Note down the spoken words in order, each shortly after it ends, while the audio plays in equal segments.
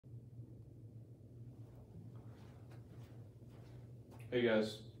Hey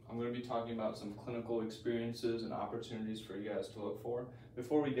guys, I'm going to be talking about some clinical experiences and opportunities for you guys to look for.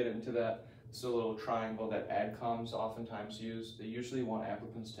 Before we get into that, this is a little triangle that AdComs oftentimes use. They usually want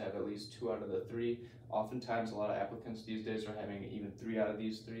applicants to have at least 2 out of the 3. Oftentimes a lot of applicants these days are having even 3 out of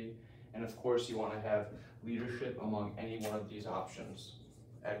these 3. And of course you want to have leadership among any one of these options.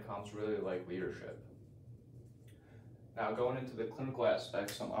 AdComs really like leadership. Now going into the clinical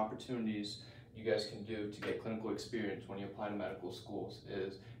aspects, some opportunities you guys can do to get clinical experience when you apply to medical schools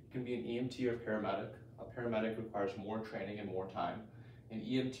is you can be an EMT or paramedic. A paramedic requires more training and more time. In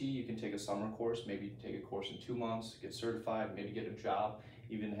EMT, you can take a summer course, maybe take a course in 2 months, get certified, maybe get a job,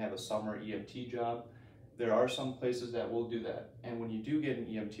 even have a summer EMT job. There are some places that will do that. And when you do get an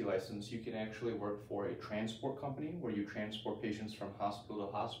EMT license, you can actually work for a transport company where you transport patients from hospital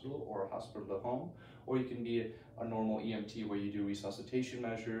to hospital or hospital to home, or you can be a normal EMT where you do resuscitation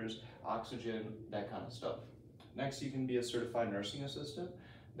measures, oxygen, that kind of stuff. Next, you can be a certified nursing assistant.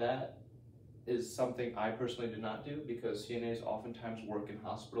 That is something I personally did not do because CNAs oftentimes work in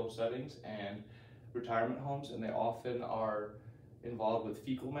hospital settings and retirement homes, and they often are involved with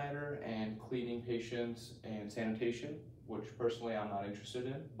fecal matter and cleaning patients and sanitation, which personally I'm not interested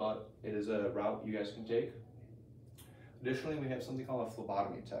in, but it is a route you guys can take. Additionally, we have something called a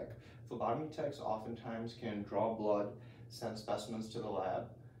phlebotomy tech. Phlebotomy techs oftentimes can draw blood, send specimens to the lab,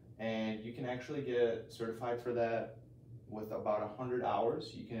 and you can actually get certified for that with about 100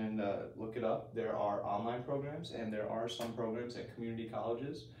 hours. You can look it up. There are online programs and there are some programs at community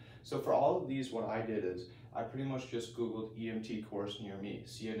colleges. So for all of these, what I did is I pretty much just Googled EMT course near me,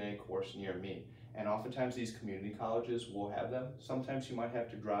 CNA course near me. And oftentimes these community colleges will have them. Sometimes you might have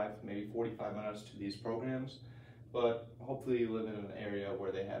to drive maybe 45 minutes to these programs, but hopefully you live in an area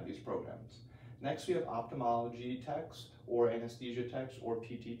where they have these programs. Next, we have ophthalmology techs or anesthesia techs or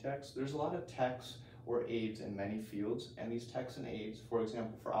PT techs. There's a lot of techs or aides in many fields, and these techs and aides, for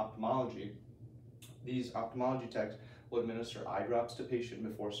example, for ophthalmology, these ophthalmology techs will administer eye drops to patient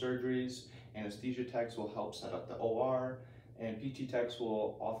before surgeries. Anesthesia techs will help set up the OR, and PT techs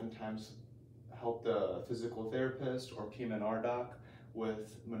will oftentimes help the physical therapist or PM&R doc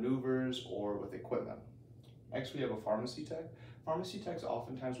with maneuvers or with equipment. Next, we have a pharmacy tech. Pharmacy techs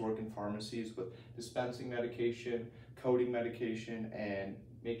oftentimes work in pharmacies with dispensing medication, coding medication, and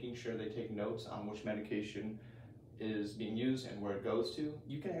making sure they take notes on which medication is being used and where it goes to.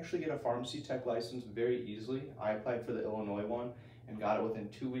 You can actually get a pharmacy tech license very easily. I applied for the Illinois one and got it within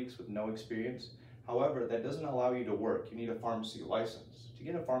 2 weeks with no experience. However, that doesn't allow you to work. You need a pharmacy license. To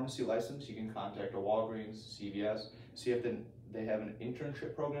get a pharmacy license, you can contact a Walgreens, CVS, see if they have an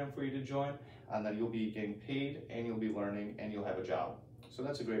internship program for you to join, and then you'll be getting paid and you'll be learning and you'll have a job. So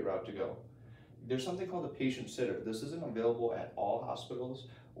that's a great route to go. There's something called a patient sitter. This isn't available at all hospitals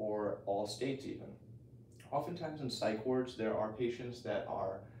or all states even. Oftentimes in psych wards, there are patients that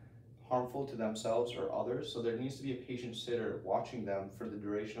are harmful to themselves or others, so there needs to be a patient sitter watching them for the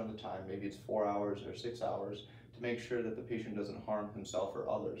duration of the time. Maybe it's 4 hours or 6 hours to make sure that the patient doesn't harm himself or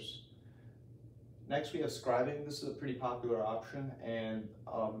others. Next, we have Scribing. This is a pretty popular option, and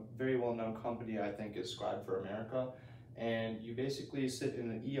a very well-known company, I think, is Scribe for America. And you basically sit in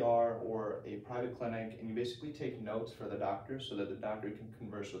an ER or a private clinic, and you basically take notes for the doctor so that the doctor can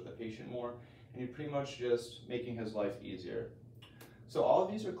converse with the patient more, and you're pretty much just making his life easier. So all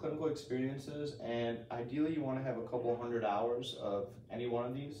of these are clinical experiences, and ideally you want to have a couple 100 hours of any one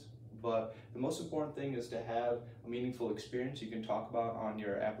of these. But the most important thing is to have a meaningful experience you can talk about on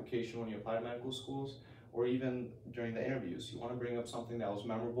your application when you apply to medical schools, or even during the interviews. You want to bring up something that was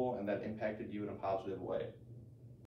memorable and that impacted you in a positive way.